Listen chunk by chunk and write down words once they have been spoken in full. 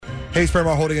Hayes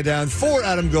Permar holding it down for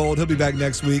Adam Gold. He'll be back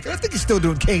next week. I think he's still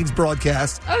doing Kane's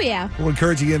broadcast. Oh, yeah. We're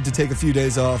encouraging him to take a few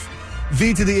days off.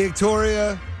 V to the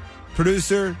Victoria,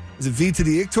 producer. Is it V to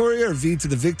the Victoria or V to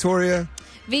the Victoria?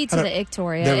 V to the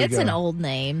Victoria. It's an old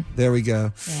name. There we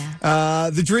go. Yeah.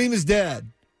 The dream is dead.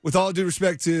 With all due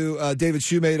respect to David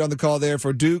Shoemate on the call there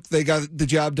for Duke, they got the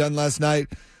job done last night.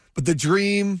 But the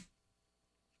dream,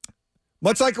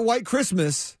 much like a white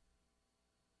Christmas,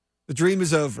 the dream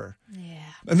is over. Yeah.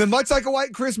 And then much like a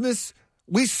white Christmas,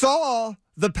 we saw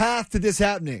the path to this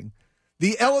happening.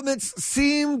 The elements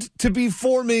seemed to be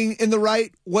forming in the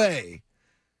right way.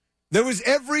 There was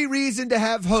every reason to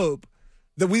have hope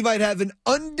that we might have an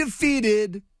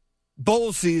undefeated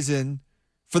bowl season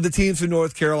for the teams from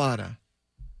North Carolina.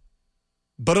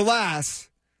 But alas,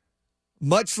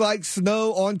 much like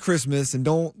snow on Christmas, and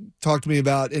don't talk to me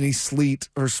about any sleet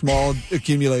or small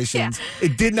accumulations,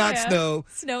 it did not snow.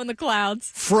 Snow in the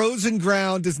clouds. Frozen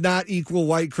ground does not equal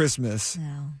white Christmas.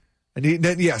 No. And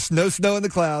yes, no snow in the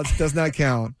clouds does not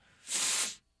count.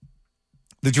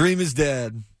 The dream is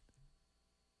dead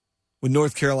when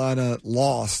North Carolina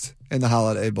lost in the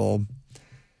Holiday Bowl.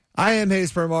 I am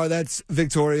Hayes Permar. That's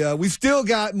Victoria. We've still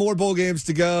got more bowl games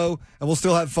to go, and we'll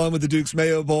still have fun with the Duke's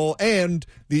Mayo Bowl and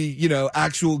the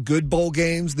actual good bowl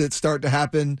games that start to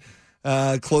happen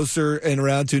closer and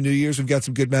around to New Year's. We've got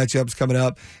some good matchups coming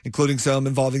up, including some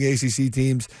involving ACC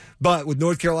teams. But with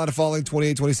North Carolina falling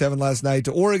 28-27 last night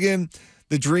to Oregon,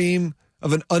 the dream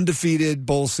of an undefeated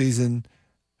bowl season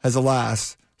has,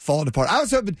 alas, falling apart. I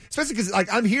was hoping, especially because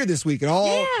I'm here this week and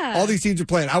all these teams are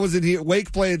playing. I was in here.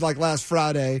 Wake played last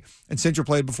Friday and Central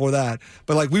played before that.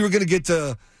 But we were going to get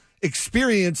to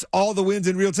experience all the wins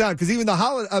in real time because even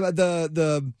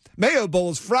the Mayo Bowl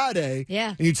is Friday. Yeah.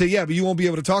 And you'd say, yeah, but you won't be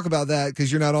able to talk about that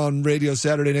because you're not on radio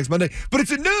Saturday next Monday. But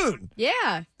it's at noon.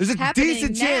 Yeah. There's a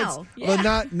decent chance. Yeah. Well,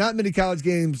 not many college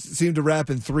games seem to wrap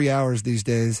in 3 hours these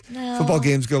days. No. Football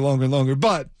games go longer and longer.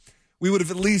 But we would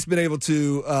have at least been able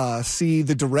to see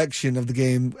the direction of the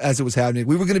game as it was happening.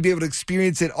 We were going to be able to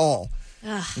experience it all.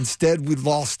 Ugh. Instead, we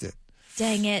lost it.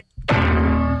 Dang it.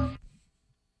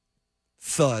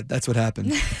 Thud. That's what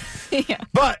happened. Yeah.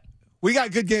 But we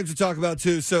got good games to talk about,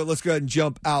 too, so let's go ahead and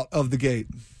jump out of the gate.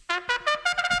 They're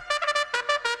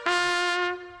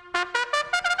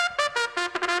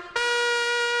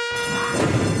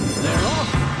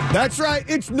off. That's right.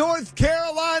 It's North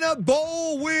Carolina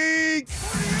Bowl Week.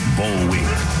 Bowl Week.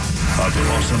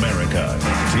 Across America,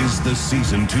 'tis the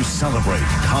season to celebrate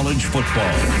college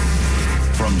football.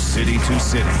 From city to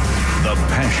city, the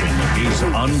passion is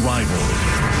unrivaled.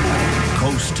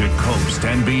 Coast to coast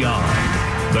and beyond,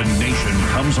 the nation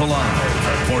comes alive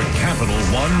for Capital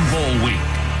One Bowl Week.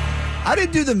 I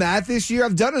didn't do the math this year.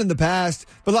 I've done it in the past.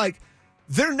 But,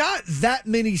 there are not that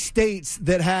many states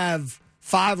that have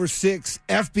 5 or 6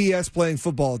 FBS playing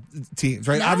football teams,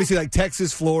 right? No. Obviously,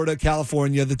 Texas, Florida,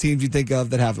 California, the teams you think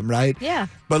of that have them, right? Yeah.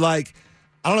 But, I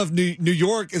don't know if New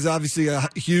York is obviously a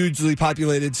hugely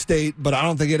populated state, but I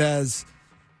don't think it has.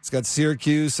 It's got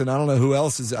Syracuse, and I don't know who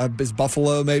else is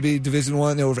Buffalo, maybe Division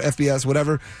I or FBS,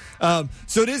 whatever.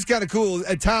 So it is kind of cool.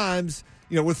 At times,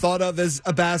 we're thought of as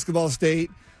a basketball state.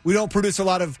 We don't produce a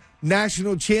lot of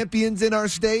national champions in our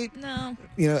state. No.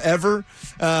 Ever.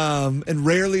 And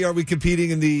rarely are we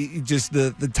competing in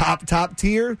the top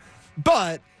tier.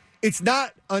 But it's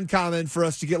not uncommon for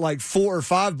us to get 4 or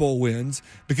 5 bowl wins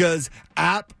because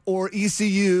App or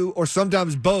ECU or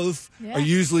sometimes both are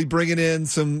usually bringing in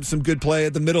some good play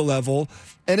at the middle level.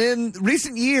 And in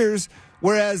recent years,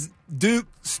 whereas Duke,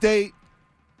 State,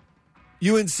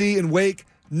 UNC, and Wake,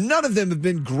 none of them have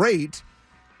been great,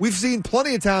 we've seen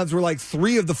plenty of times where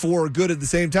 3 of the 4 are good at the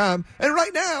same time. And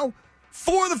right now,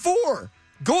 4 of the 4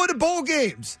 going to bowl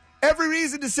games. Every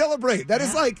reason to celebrate. That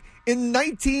is in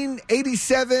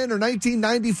 1987 or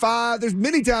 1995, there's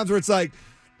many times where it's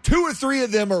 2 or 3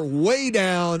 of them are way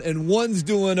down and one's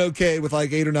doing okay with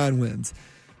 8 or 9 wins.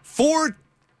 4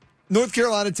 North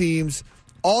Carolina teams,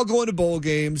 all going to bowl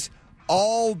games,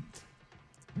 all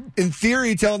in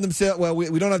theory telling themselves, well,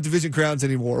 we don't have division crowns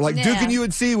anymore. Duke and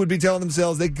UNC would be telling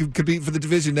themselves they could compete for the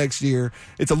division next year.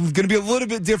 It's going to be a little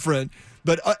bit different,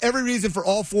 but every reason for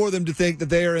all 4 of them to think that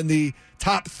they are in the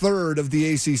top third of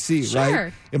the ACC,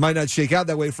 right? It might not shake out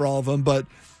that way for all of them, but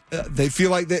they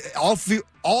feel like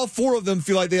all 4 of them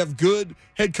feel like they have good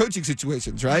head coaching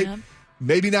situations, right? Yeah.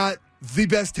 Maybe not the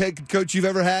best head coach you've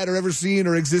ever had or ever seen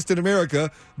or exist in America,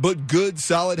 but good,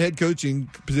 solid head coaching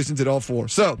positions at all 4.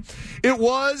 So it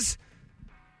was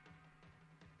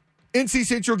NC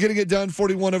Central getting it done,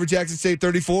 41 over Jackson State,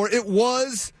 34. It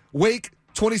was Wake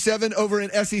 27 over an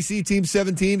SEC team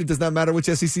 17. It does not matter which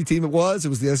SEC team it was. It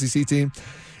was the SEC team.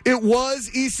 It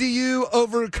was ECU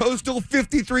over Coastal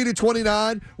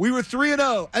 53-29. We were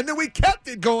 3-0, and then we kept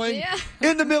it going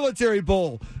in the Military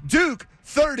Bowl. Duke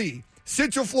 30,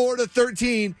 Central Florida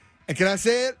 13. And can I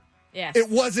say it? Yes. It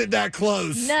wasn't that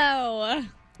close. No.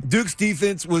 Duke's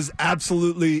defense was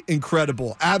absolutely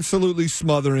incredible, absolutely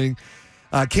smothering.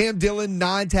 Cam Dillon,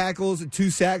 9 tackles and 2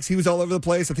 sacks. He was all over the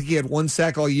place. I think he had 1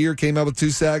 sack all year, came out with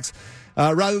 2 sacks.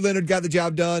 Riley Leonard got the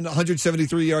job done,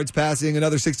 173 yards passing,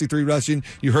 another 63 rushing.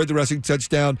 You heard the rushing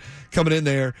touchdown coming in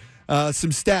there.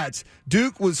 Some stats.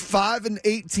 Duke was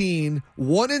 5-18,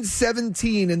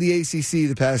 1-17 in the ACC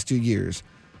the past 2 years.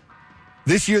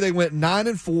 This year they went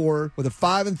 9-4 with a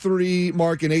 5-3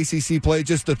 mark in ACC play.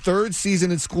 Just the 3rd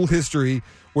season in school history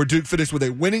where Duke finished with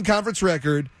a winning conference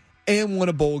record and won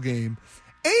a bowl game.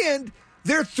 And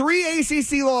their 3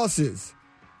 ACC losses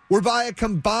were by a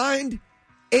combined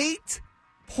 8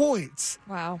 points.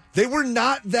 Wow. They were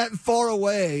not that far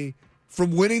away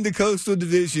from winning the Coastal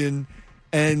Division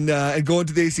and going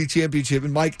to the ACC Championship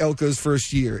in Mike Elko's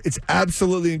first year. It's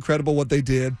absolutely incredible what they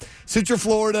did. Central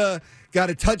Florida got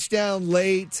a touchdown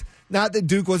late. Not that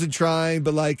Duke wasn't trying,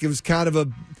 but like it was kind of a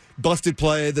busted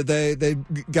play that they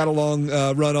got a long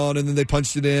run on, and then they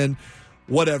punched it in.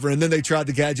 Whatever, and then they tried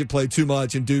the gadget play too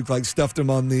much, and Duke stuffed them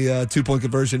on the 2-point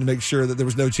conversion to make sure that there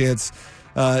was no chance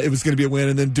it was going to be a win,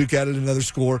 and then Duke added another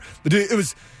score. But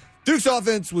Duke's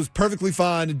offense was perfectly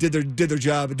fine and did their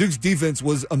job. But Duke's defense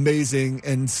was amazing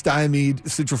and stymied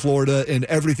Central Florida in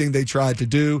everything they tried to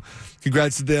do.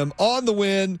 Congrats to them on the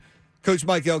win. Coach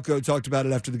Mike Elko talked about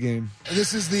it after the game.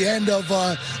 This is the end of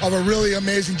a really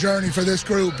amazing journey for this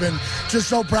group, and just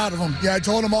so proud of them. Yeah, I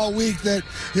told them all week that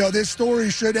this story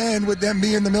should end with them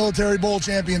being the Military Bowl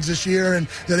champions this year, and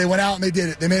that they went out and they did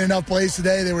it. They made enough plays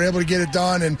today. They were able to get it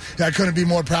done, and I couldn't be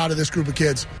more proud of this group of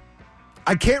kids.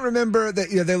 I can't remember that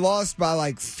they lost by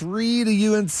like 3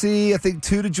 to UNC, I think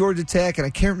 2 to Georgia Tech, and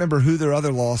I can't remember who their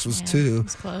other loss was to.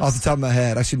 Off the top of my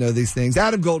head. I should know these things.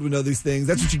 Adam Gold would know these things.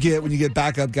 That's what you get when you get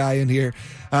backup guy in here.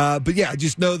 But yeah, I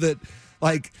just know that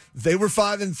they were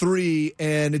 5-3,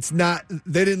 and it's not.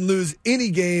 They didn't lose any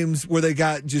games where they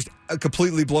got just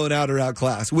completely blown out or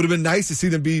outclassed. It would have been nice to see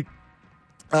them beat.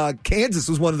 Kansas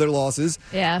was one of their losses.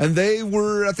 Yeah. And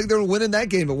I think they were winning that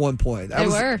game at one point. That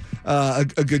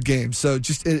was a good game. So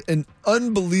just an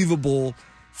unbelievable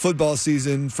football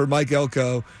season for Mike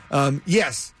Elko.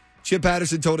 Yes, Chip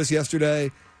Patterson told us yesterday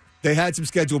they had some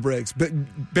schedule breaks, but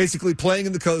basically playing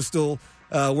in the Coastal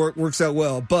works out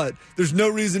well. But there's no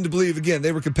reason to believe, again,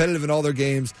 they were competitive in all their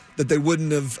games, that they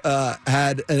wouldn't have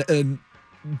had a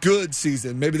good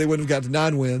season. Maybe they wouldn't have got to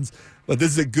 9 wins. But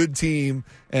this is a good team,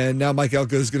 and now Mike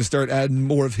Elko is going to start adding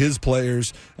more of his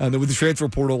players. And with the transfer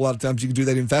portal, a lot of times you can do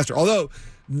that even faster. Although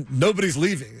nobody's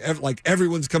leaving.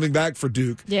 Everyone's coming back for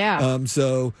Duke. Yeah.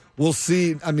 So we'll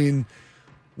see. I mean,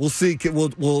 we'll see.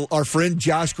 Will our friend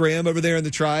Josh Graham over there in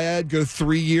the Triad go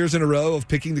 3 years in a row of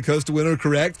picking the Coastal winner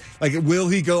correct? Will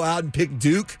he go out and pick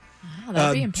Duke? Oh,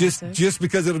 that'd be impressive. Just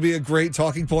because it'll be a great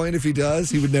talking point if he does?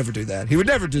 He would never do that. He would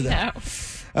never do that.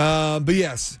 No. But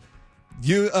yes.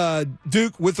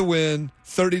 Duke with the win,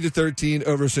 30-13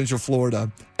 over Central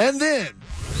Florida. And then,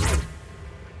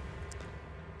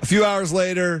 a few hours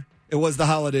later, it was the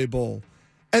Holiday Bowl.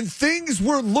 And things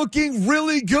were looking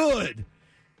really good.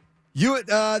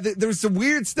 There was some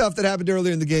weird stuff that happened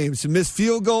earlier in the game. Some missed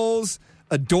field goals,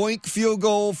 a doink field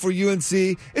goal for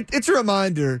UNC. It's a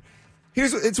reminder.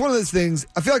 It's one of those things.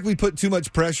 I feel like we put too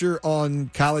much pressure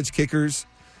on college kickers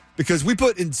because we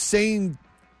put insane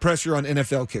pressure on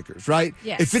NFL kickers, right?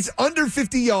 Yes. If it's under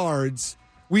 50 yards,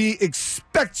 we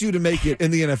expect you to make it in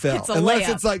the NFL. Unless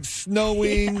it's like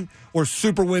snowing or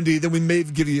super windy, then we may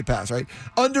give you a pass, right?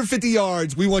 Under 50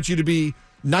 yards, we want you to be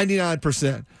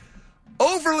 99%.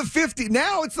 Over 50,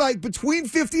 now it's like between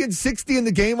 50 and 60 in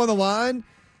the game on the line.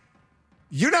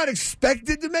 You're not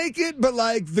expected to make it, but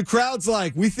the crowd's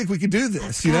we think we can do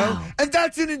this, you know? And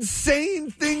that's an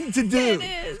insane thing to do.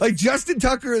 It is. Justin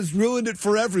Tucker has ruined it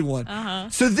for everyone. Uh-huh.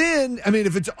 So then,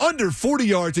 if it's under 40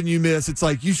 yards and you miss, it's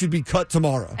you should be cut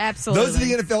tomorrow. Absolutely. Those are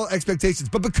the NFL expectations.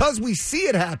 But because we see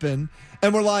it happen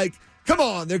and we're come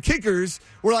on, they're kickers,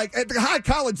 we're at the high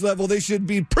college level, they should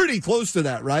be pretty close to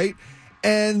that, right?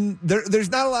 And there's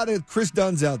not a lot of Chris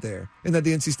Dunn's out there. Isn't that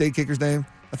the NC State kicker's name?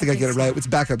 I think I get it right. It's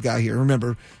backup guy here.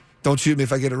 Remember, don't shoot me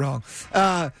if I get it wrong.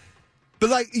 But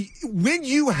when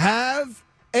you have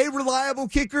a reliable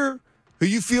kicker who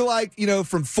you feel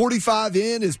from 45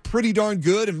 in is pretty darn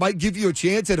good and might give you a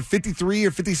chance at a 53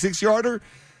 or 56 yarder,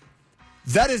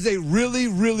 that is a really,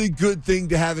 really good thing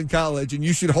to have in college, and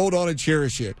you should hold on and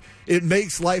cherish it. It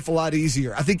makes life a lot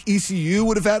easier. I think ECU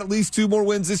would have had at least 2 more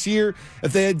wins this year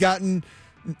if they had gotten,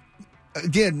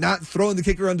 again, not throwing the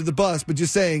kicker under the bus, but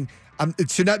just saying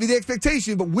it should not be the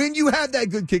expectation, but when you have that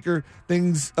good kicker,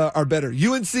 things are better.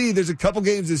 UNC, there's a couple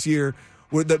games this year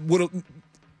that would have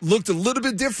looked a little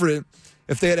bit different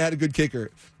if they had had a good kicker.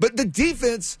 But the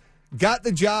defense got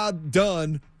the job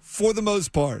done for the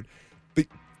most part. But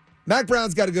Mac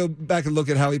Brown's got to go back and look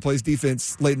at how he plays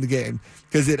defense late in the game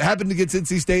because it happened against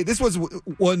NC State. This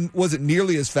wasn't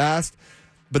nearly as fast,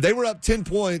 but they were up 10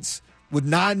 points with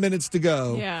 9 minutes to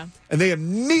go, and they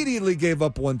immediately gave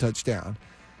up 1 touchdown.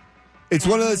 It's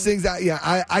one of those things that,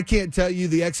 I can't tell you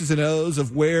the X's and O's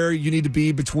of where you need to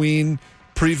be between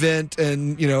prevent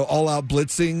and, all-out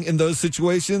blitzing in those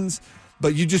situations.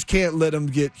 But you just can't let them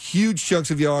get huge chunks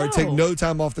of yard, take no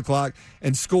time off the clock,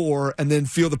 and score, and then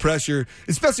feel the pressure,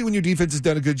 especially when your defense has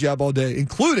done a good job all day,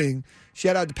 including,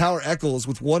 shout out to Power Echols,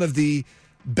 with one of the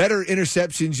better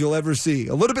interceptions you'll ever see.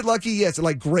 A little bit lucky, yes.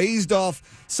 It grazed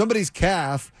off somebody's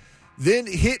calf, then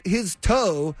hit his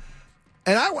toe.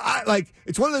 And I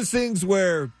it's one of those things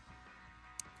where,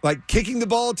 kicking the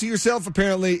ball to yourself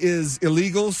apparently is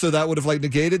illegal, so that would have,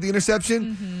 negated the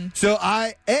interception. Mm-hmm. So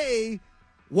I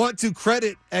want to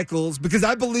credit Echols because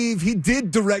I believe he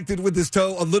did direct it with his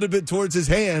toe a little bit towards his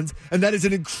hands, and that is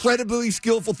an incredibly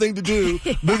skillful thing to do,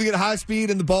 moving at high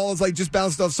speed, and the ball is just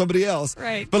bounced off somebody else.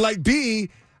 Right. But B,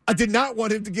 I did not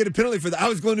want him to get a penalty for that. I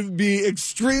was going to be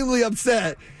extremely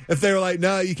upset if they were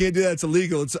no, you can't do that. It's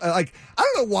illegal. It's I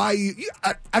don't know why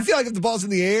I feel like if the ball's in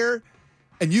the air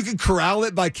and you can corral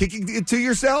it by kicking it to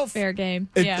yourself, fair game.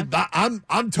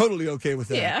 I'm totally okay with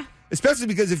that. Yeah. Especially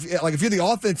because if you're the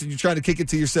offense and you're trying to kick it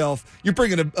to yourself, you're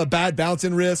bringing a bad bounce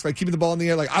in risk, keeping the ball in the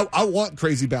air. I want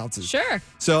crazy bounces. Sure.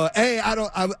 So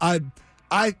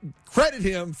I credit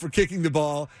him for kicking the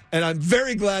ball, and I'm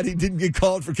very glad he didn't get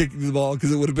called for kicking the ball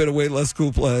because it would have been a way less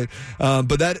cool play.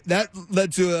 But that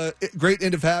led to a great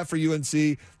end of half for UNC.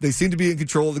 They seemed to be in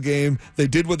control of the game. They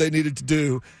did what they needed to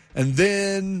do, and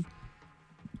then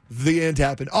the end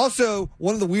happened. Also,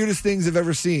 one of the weirdest things I've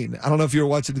ever seen. I don't know if you were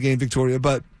watching the game, Victoria,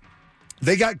 but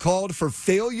they got called for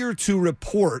failure to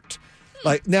report.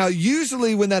 Now,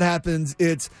 usually when that happens,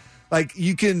 it's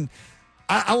you can.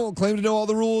 I won't claim to know all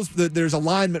the rules, but there's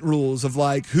alignment rules of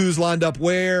who's lined up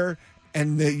where,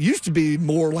 and it used to be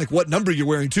more what number you're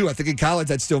wearing too. I think in college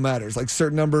that still matters.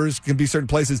 Certain numbers can be certain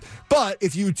places. But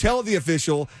if you tell the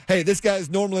official, hey, this guy is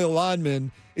normally a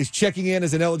lineman, is checking in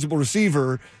as an eligible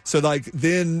receiver, so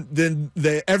then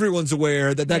everyone's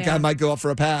aware that guy might go up for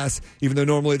a pass, even though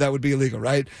normally that would be illegal,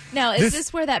 right? Now, is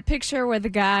this where that picture where the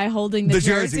guy holding the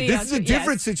jersey? This is a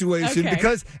different situation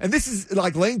because, and this is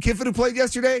Lane Kiffin who played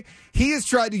yesterday, he has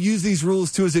tried to use these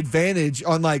rules to his advantage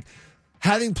on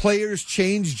having players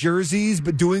change jerseys,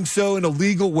 but doing so in a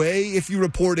legal way if you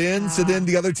report in. So then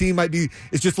the other team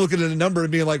is just looking at a number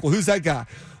and being well, who's that guy?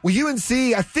 Well, UNC,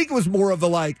 I think it was more of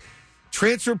a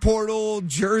transfer portal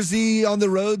jersey on the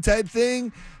road type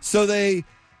thing. So they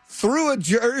threw a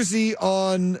jersey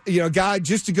on a guy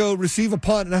just to go receive a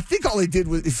punt, and I think all he did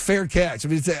was fair catch. I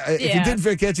mean, if he didn't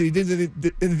fair catch it, he didn't do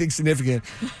anything significant.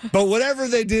 But whatever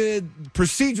they did,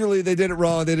 procedurally, they did it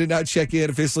wrong. They did not check in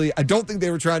officially. I don't think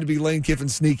they were trying to be Lane Kiffin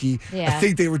sneaky. I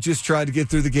think they were just trying to get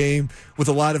through the game with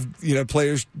a lot of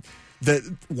players that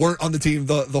weren't on the team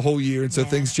the whole year, and so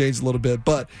things changed a little bit.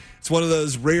 But it's one of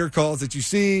those rare calls that you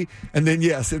see, and then,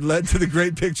 yes, it led to the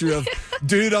great picture of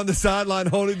dude on the sideline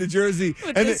holding the jersey.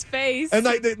 With his face. And,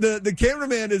 the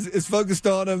cameraman is focused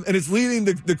on him, and it's leading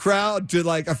the crowd to,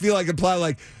 I feel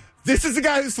imply, this is the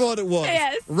guy whose fault it was.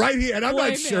 Yes. Right here. And I'm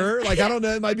not sure. I don't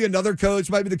know. It might be another coach.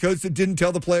 It might be the coach that didn't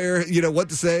tell the player, what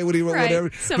to say,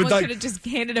 whatever. Someone could have just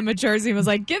handed him a jersey and was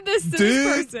give this to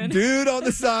this person. Dude on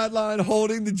the sideline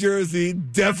holding the jersey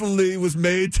definitely was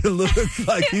made to look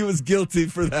like he was guilty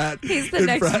for that. He's the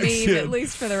next meme, at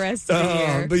least for the rest of the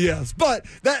year. But yes. But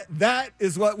that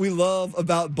is what we love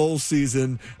about bowl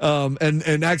season.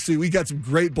 And actually, we got some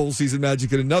great bowl season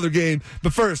magic in another game.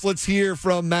 But first, let's hear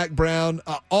from Mac Brown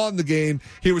on the game.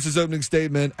 Here was his opening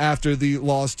statement after the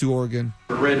loss to Oregon.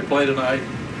 We're ready to play tonight.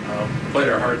 Played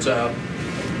our hearts out.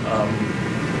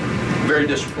 Very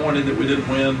disappointed that we didn't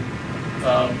win,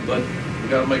 but we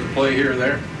got to make a play here or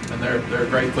there. And they're a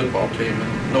great football team.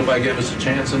 And nobody gave us a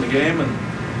chance in the game,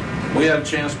 and we had a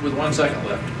chance with 1 second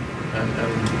left. And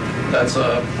that's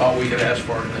all we could ask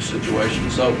for in this situation.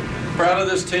 So proud of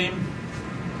this team.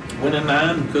 Winning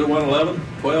 9, could have won 11,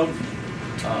 12.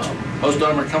 Most of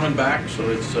them are coming back, so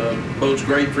it's bodes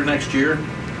great for next year.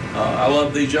 I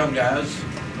love these young guys.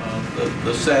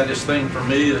 The saddest thing for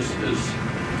me is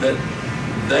that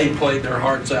they played their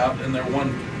hearts out, and they're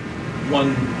one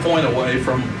point away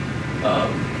from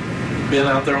being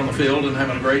out there on the field and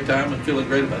having a great time and feeling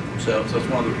great about themselves. That's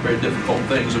one of the very difficult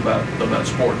things about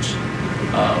sports,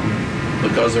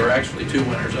 because there are actually two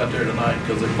winners out there tonight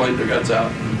because they played their guts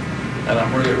out, and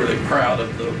I'm really, really proud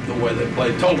of the way they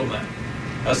played. Told them that.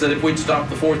 I said if we'd stopped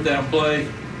the fourth down play,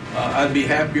 I'd be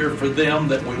happier for them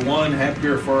that we won,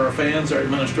 happier for our fans, our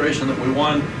administration that we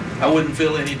won. I wouldn't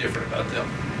feel any different about them.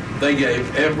 They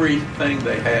gave everything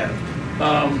they had.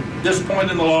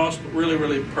 Disappointed in the loss, but really,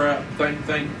 really proud. Thank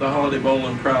the Holiday Bowl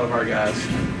and proud of our guys.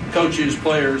 Coaches,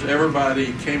 players,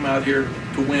 everybody came out here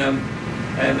to win,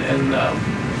 and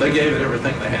they gave it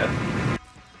everything they had.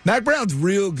 Mac Brown's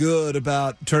real good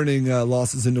about turning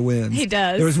losses into wins. He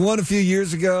does. There was one a few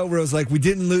years ago where it was like, we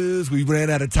didn't lose, we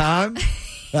ran out of time.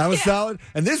 That was solid.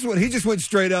 And this one, he just went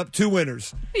straight up, 2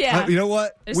 winners. Yeah. You know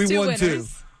what? There's we 2 won winners. 2.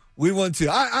 We won 2.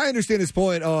 I understand his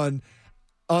point on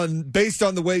based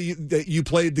on the way that you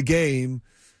played the game.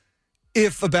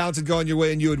 If a bounce had gone your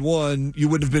way and you had won, you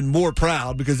would have been more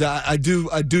proud, because I do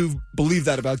believe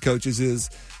that about coaches is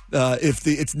if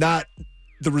it's not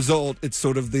the result, it's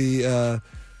sort of the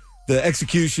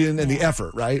execution and the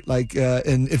effort, right? Like,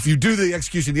 and if you do the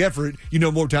execution, the effort,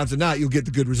 more times than not, you'll get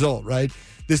the good result, right?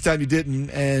 This time you didn't,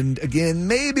 and again,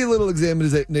 maybe a little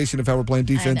examination of how we're playing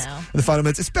defense in the final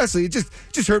minutes. Especially, it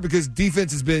just hurt because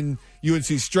defense has been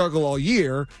UNC's struggle all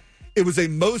year. It was a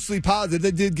mostly positive.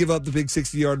 They did give up the big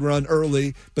 60-yard run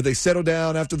early, but they settled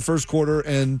down after the first quarter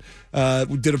and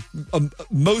did a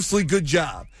mostly good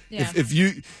job. Yeah. If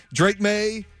you, Drake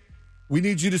May, we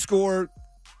need you to score,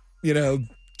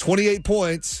 28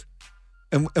 points,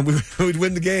 and we would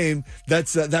win the game.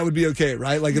 That would be okay,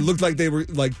 right? Like, it looked like they were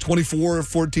like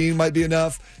 24-14 might be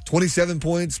enough. 27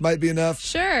 points might be enough.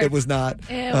 Sure. It was not.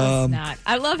 It was not.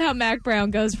 I love how Mac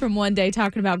Brown goes from one day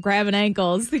talking about grabbing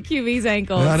ankles, the QB's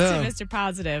ankles, to Mr.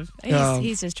 Positive.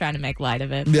 He's just trying to make light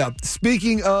of it. Yeah.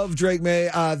 Speaking of Drake May,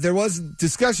 there was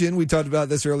discussion. We talked about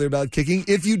this earlier about kicking.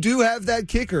 If you do have that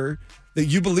kicker that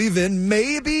you believe in,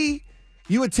 maybe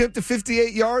you attempt a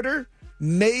 58-yarder.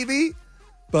 Maybe.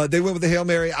 But they went with the Hail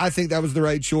Mary. I think that was the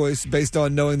right choice based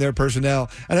on knowing their personnel.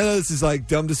 And I know this is like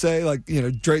dumb to say. Like,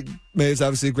 Drake May is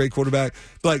obviously a great quarterback.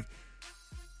 But like,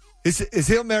 his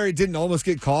Hail Mary didn't almost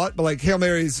get caught. But like, Hail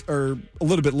Marys are a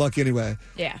little bit lucky anyway.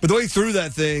 Yeah. But the way he threw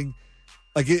that thing,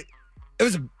 like it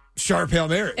was a sharp Hail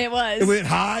Mary. It was. It went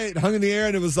high, it hung in the air,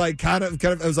 and it was like kind of.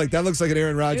 I was like, that looks like an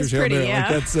Aaron Rodgers Hail Mary.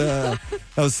 Yeah. Like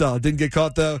that was solid. Didn't get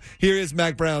caught though. Here is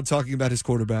Mac Brown talking about his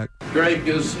quarterback. Drake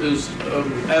is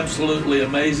an absolutely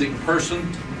amazing person.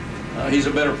 He's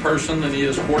a better person than he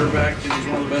is quarterback, and he's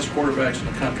one of the best quarterbacks in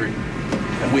the country.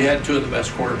 And we had 2 of the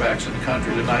best quarterbacks in the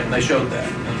country tonight, and they showed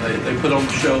that. And they put on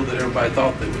the show that everybody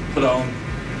thought they would put on.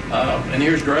 And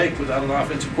here's Drake without an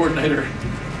offensive coordinator.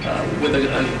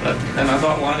 And I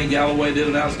thought Lonnie Galloway did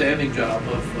an outstanding job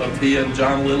of he and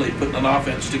John Lilly putting an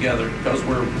offense together, because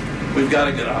we've got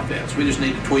a good offense. We just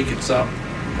need to tweak it some.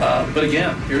 But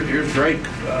again, here's Drake.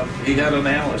 He had an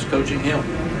analyst coaching him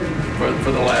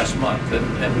for the last month,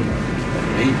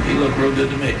 and he looked real good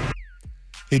to me.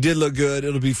 He did look good.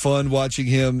 It'll be fun watching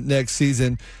him next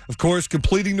season. Of course,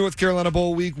 completing North Carolina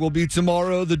Bowl week will be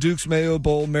tomorrow. The Duke's Mayo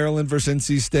Bowl, Maryland versus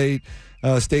NC State.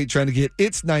 State trying to get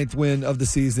its 9th win of the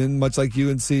season, much like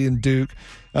UNC and Duke.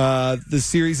 The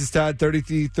series is tied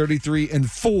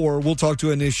 33-4. We'll talk to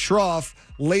Anish Shroff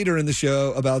later in the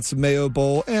show about some Mayo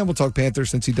Bowl, and we'll talk Panthers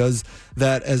since he does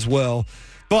that as well.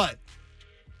 But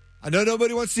I know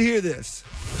nobody wants to hear this.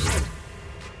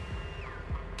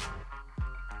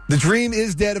 The dream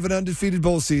is dead of an undefeated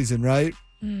bowl season, right?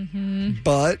 Mm-hmm.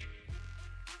 But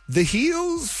the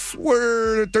Heels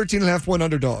were 13.5-point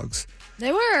underdogs.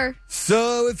 They were.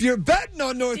 So if you're betting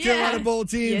on North Carolina Bowl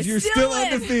teams, you're still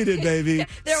undefeated, baby.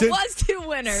 There was 2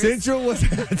 winners. Central was,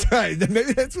 that's right.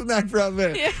 Maybe that's what Mac Brown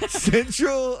meant. Yeah.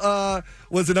 Central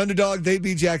was an underdog. They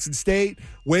beat Jackson State.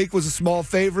 Wake was a small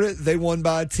favorite. They won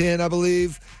by 10, I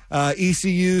believe.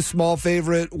 ECU, small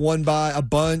favorite, won by a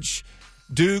bunch.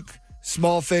 Duke,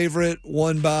 small favorite,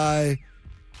 won by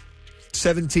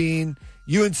 17.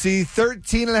 UNC,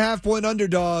 13.5-point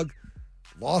underdog,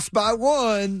 lost by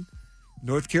 1.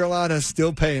 North Carolina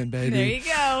still paying, baby. There you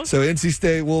go. So NC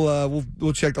State,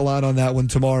 we'll check the line on that one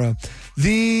tomorrow.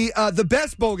 The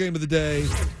best bowl game of the day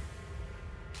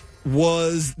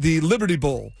was the Liberty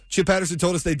Bowl. Chip Patterson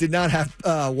told us they did not have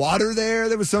water there.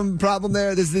 There was some problem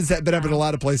there. This has been happening in a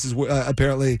lot of places,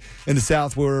 apparently, in the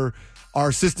South, where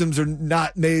our systems are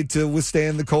not made to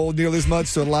withstand the cold nearly as much,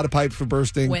 so a lot of pipes were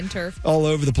bursting. Winter. All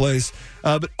over the place.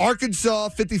 But Arkansas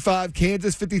 55,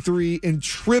 Kansas 53 in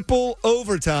triple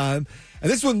overtime. And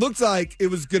this one looked like it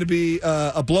was going to be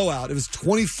a blowout. It was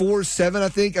 24-7, I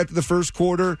think, after the first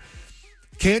quarter.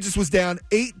 Kansas was down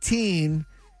 18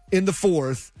 in the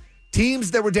fourth.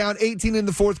 Teams that were down 18 in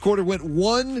the fourth quarter went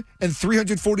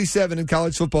 1-347 in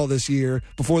college football this year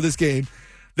before this game.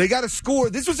 They got a score.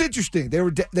 This was interesting. They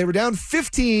were down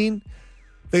 15.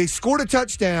 They scored a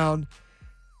touchdown.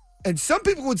 And some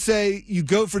people would say you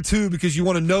go for two because you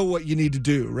want to know what you need to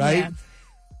do, right? Yeah.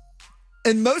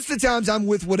 And most of the times I'm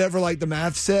with whatever like the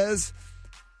math says.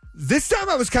 This time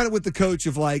I was kind of with the coach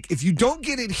of like, if you don't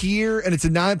get it here and it's a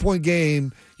 9-point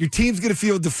game, your team's going to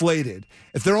feel deflated.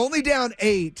 If they're only down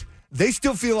 8, they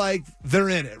still feel like they're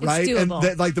in it, right? Doable. And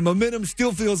that, like the momentum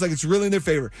still feels like it's really in their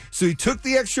favor. So he took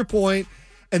the extra point.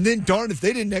 And then, darn if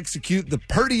they didn't execute the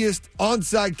prettiest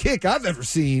onside kick I've ever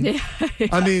seen. Yeah.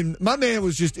 I mean, my man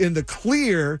was just in the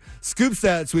clear. Scoop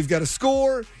stats, we've got a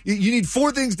score. You need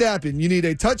 4 things to happen. You need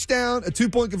a touchdown, a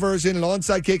 2-point conversion, an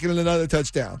onside kick, and another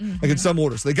touchdown, like in some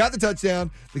order. So they got the touchdown.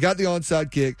 They got the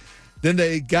onside kick. Then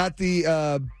they got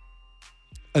the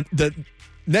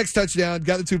next touchdown,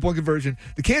 got the 2-point conversion.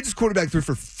 The Kansas quarterback threw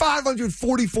for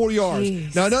 544 yards.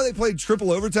 Jeez. Now, I know they played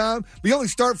triple overtime, but you only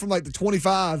start from like the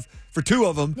 25 for 2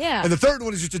 of them. Yeah. And the third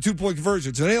one is just a 2-point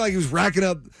conversion. So it ain't like he was racking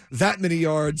up that many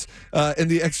yards in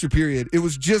the extra period. It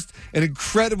was just an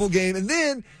incredible game. And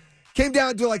then came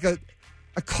down to like a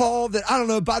call that, I don't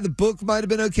know, by the book might have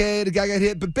been okay. The guy got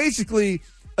hit. But basically,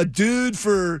 a dude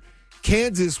for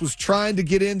Kansas was trying to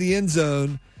get in the end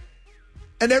zone.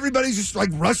 And everybody's just like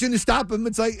rushing to stop him.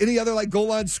 It's like any other like goal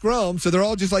line scrum. So they're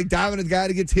all just like diving at the guy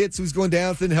that gets hit. So he's going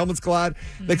down, then helmets collide.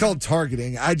 They call it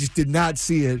targeting. I just did not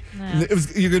see it. No. And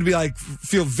you're going to be like,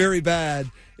 feel very bad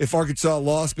if Arkansas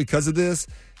lost because of this.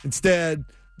 Instead,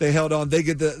 they held on. They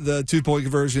get the 2-point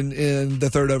conversion in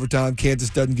the third overtime. Kansas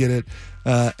doesn't get it.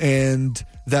 And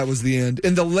that was the end.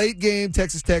 In the late game,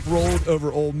 Texas Tech rolled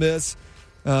over Ole Miss.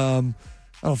 I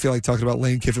don't feel like talking about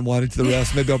Lane Kiffin wanting to the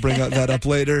refs. Maybe I'll bring that up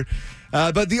later.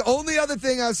 But the only other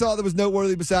thing I saw that was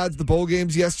noteworthy besides the bowl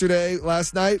games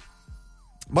last night,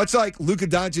 much like Luka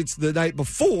Doncic the night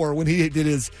before when he did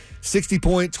his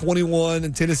 60-point, 21,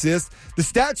 and 10 assists, the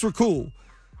stats were cool.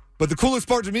 But the coolest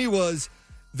part to me was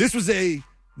this was a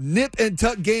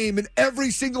nip-and-tuck game, and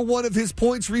every single one of his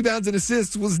points, rebounds, and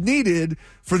assists was needed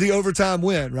for the overtime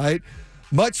win, right?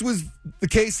 Much was the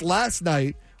case last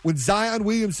night when Zion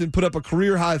Williamson put up a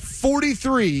career-high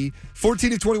 43,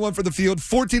 14 of 21 for the field,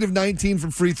 14 of 19 from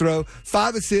free throw,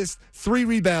 5 assists, 3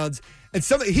 rebounds. And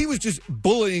he was just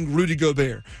bullying Rudy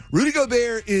Gobert. Rudy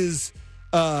Gobert is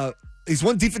he's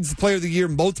won Defensive Player of the Year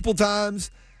multiple times.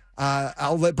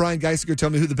 I'll let Brian Geisinger tell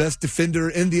me who the best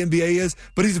defender in the NBA is,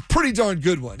 but he's a pretty darn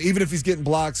good one, even if he's getting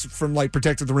blocks from like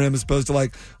protecting the rim as opposed to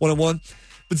like one-on-one.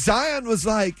 But Zion was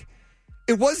like,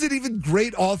 it wasn't even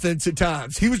great offense at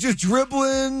times. He was just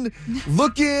dribbling,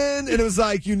 looking, and it was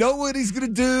like, you know what he's going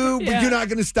to do, but you're not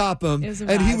going to stop him.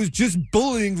 And he was just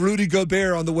bullying Rudy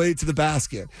Gobert on the way to the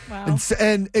basket. Wow.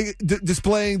 And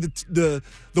displaying the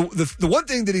one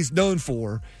thing that he's known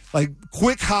for, like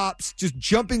quick hops, just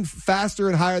jumping faster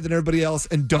and higher than everybody else,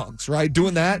 and dunks, right?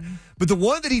 Doing that. Mm-hmm. But the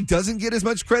one that he doesn't get as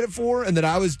much credit for, and that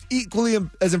I was equally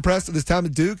as impressed with his time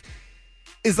at Duke,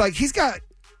 is like he's got,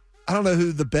 I don't know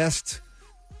who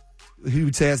he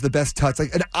would say has the best touch,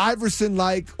 like an Iverson,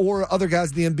 or other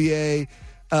guys in the NBA,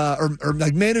 or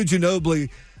like Manu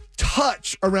Ginobili,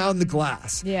 touch around the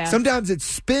glass. Yeah. Sometimes it's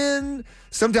spin,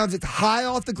 sometimes it's high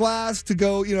off the glass to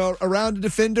go, around a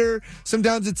defender.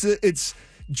 Sometimes it's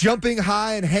jumping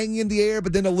high and hanging in the air,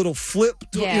 but then a little flip,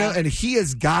 and he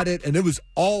has got it, and it was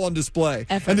all on display.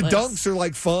 Effortless. And the dunks are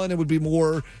like fun and would be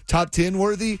more top 10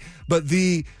 worthy, but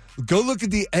go look at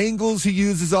the angles he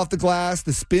uses off the glass,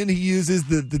 the spin he uses,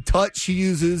 the touch he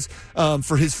uses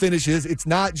for his finishes. It's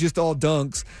not just all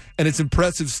dunks, and it's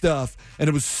impressive stuff. And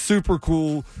it was super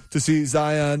cool to see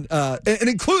Zion, and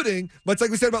including, much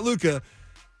like we said about Luka,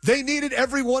 they needed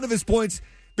every one of his points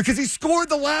because he scored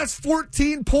the last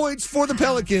 14 points for the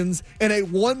Pelicans in a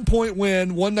 1-point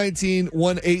win,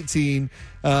 119-118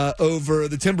 over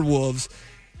the Timberwolves.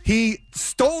 He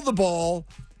stole the ball.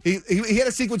 He had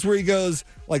a sequence where he goes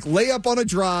like layup on a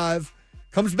drive,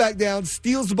 comes back down,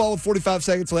 steals the ball with 45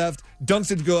 seconds left,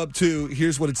 dunks it to go up 2.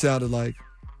 Here's what it sounded like.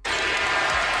 And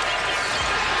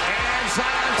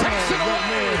Zion takes it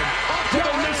away.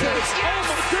 Joe Nichols. Oh,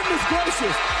 my goodness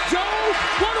gracious. Joe,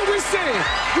 what are we seeing?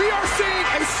 We are seeing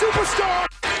a superstar.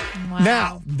 Wow.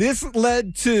 Now, this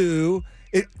led to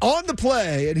it on the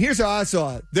play, and here's how I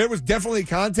saw it. There was definitely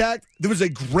contact. There was a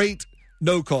great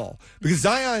no call because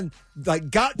Zion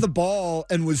got the ball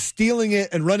and was stealing it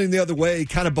and running the other way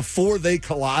kind of before they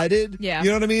collided. Yeah. You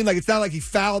know what I mean? It's not like he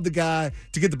fouled the guy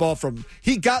to get the ball from him.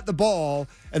 He got the ball,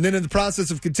 and then in the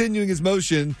process of continuing his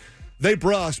motion, they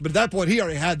brushed, but at that point, he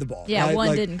already had the ball. Yeah, right?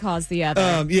 one didn't cause the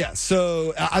other.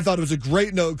 So I thought it was a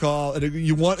great no call. And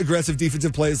you want aggressive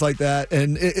defensive plays like that,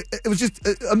 and it was just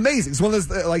amazing. It's one of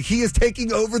those, he is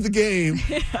taking over the game,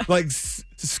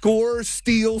 score,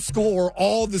 steal, score,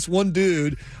 all this one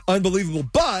dude. Unbelievable.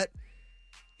 But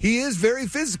he is very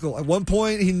physical. At one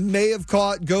point, he may have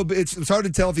caught Gobert. It's hard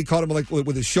to tell if he caught him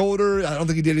with his shoulder. I don't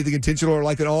think he did anything intentional or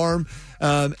like an arm.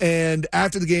 And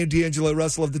after the game, D'Angelo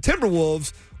Russell of the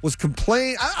Timberwolves was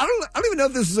complaining. I don't even know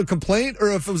if this was a complaint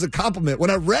or if it was a compliment. When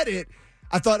I read it,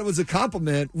 I thought it was a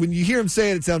compliment. When you hear him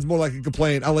say it, it sounds more like a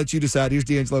complaint. I'll let you decide. Here's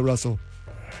D'Angelo Russell.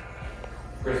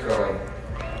 Chris, go ahead.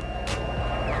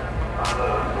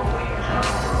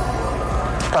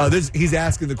 He's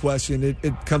asking the question.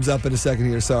 It comes up in a second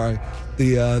here. Sorry.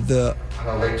 The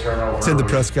late turnover. It's in the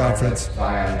press conference.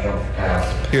 Zion jumped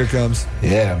pass. Here it comes.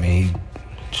 Yeah, he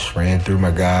just ran through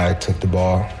my guy, took the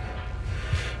ball.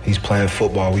 He's playing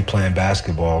football. We playing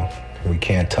basketball. We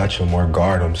can't touch him or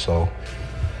guard him, so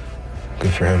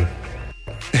good for him.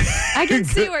 I can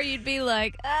see where you'd be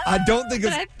like, I don't think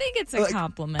but I think it's a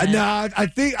compliment. No, I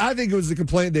think it was a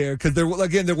complaint there because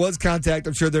there was contact.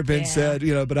 I'm sure there been said,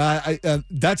 but I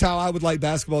that's how I would like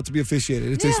basketball to be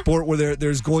officiated. It's a sport where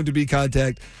there's going to be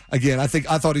contact. Again, I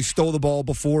thought he stole the ball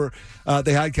before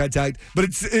they had contact. But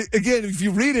again, if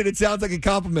you read it, it sounds like a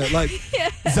compliment.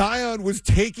 Zion was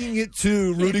taking it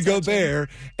to Rudy Gobert,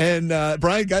 and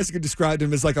Brian Geisinger described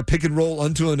him as like a pick and roll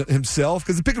unto himself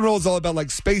because the pick and roll is all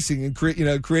about spacing and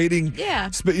creating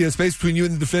space between you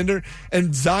and the defender,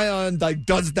 and Zion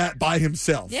does that by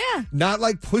himself. Yeah, not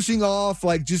pushing off.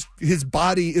 Just his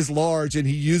body is large and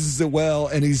he uses it well,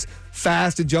 and he's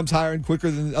fast and jumps higher and quicker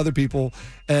than other people.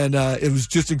 And it was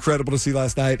just incredible to see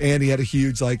last night. And he had a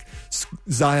huge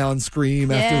Zion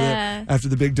scream after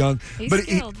the big dunk.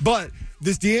 But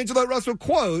this D'Angelo Russell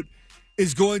quote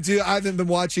is going to, I haven't been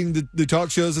watching the talk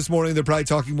shows this morning. They're probably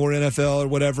talking more NFL or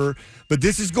whatever. But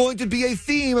this is going to be a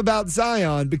theme about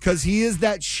Zion because he is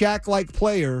that Shaq-like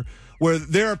player where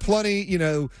there are plenty,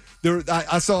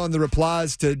 I saw in the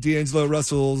replies to D'Angelo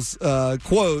Russell's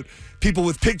quote, people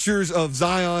with pictures of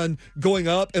Zion going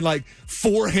up and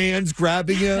four hands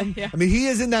grabbing him. Yeah. I mean, he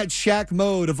is in that Shaq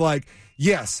mode of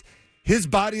yes, his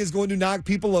body is going to knock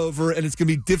people over and it's going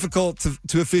to be difficult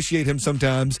to officiate him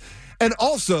sometimes. And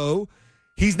also,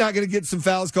 he's not going to get some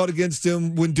fouls called against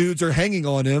him when dudes are hanging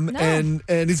on him, and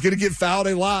he's going to get fouled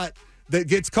a lot that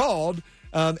gets called,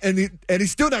 and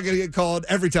he's still not going to get called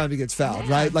every time he gets fouled,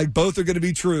 right? Both are going to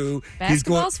be true.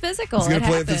 Basketball's physical. He's going to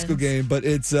play a physical game, but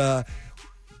it's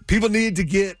people need to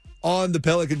get on the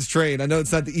Pelicans train. I know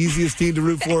it's not the easiest team to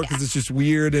root for because it's just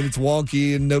weird and it's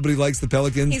wonky and nobody likes the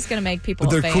Pelicans. He's going to make people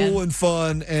But they're cool and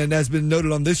fun, and has been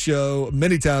noted on this show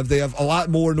many times, they have a lot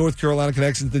more North Carolina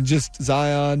connections than just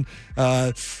Zion.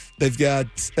 They've got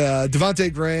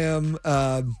Devontae Graham,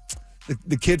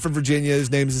 the kid from Virginia,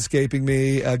 his name is escaping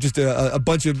me, just a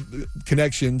bunch of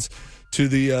connections to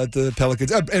the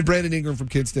Pelicans, and Brandon Ingram from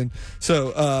Kinston.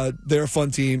 So they're a fun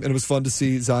team, and it was fun to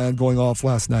see Zion going off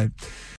last night.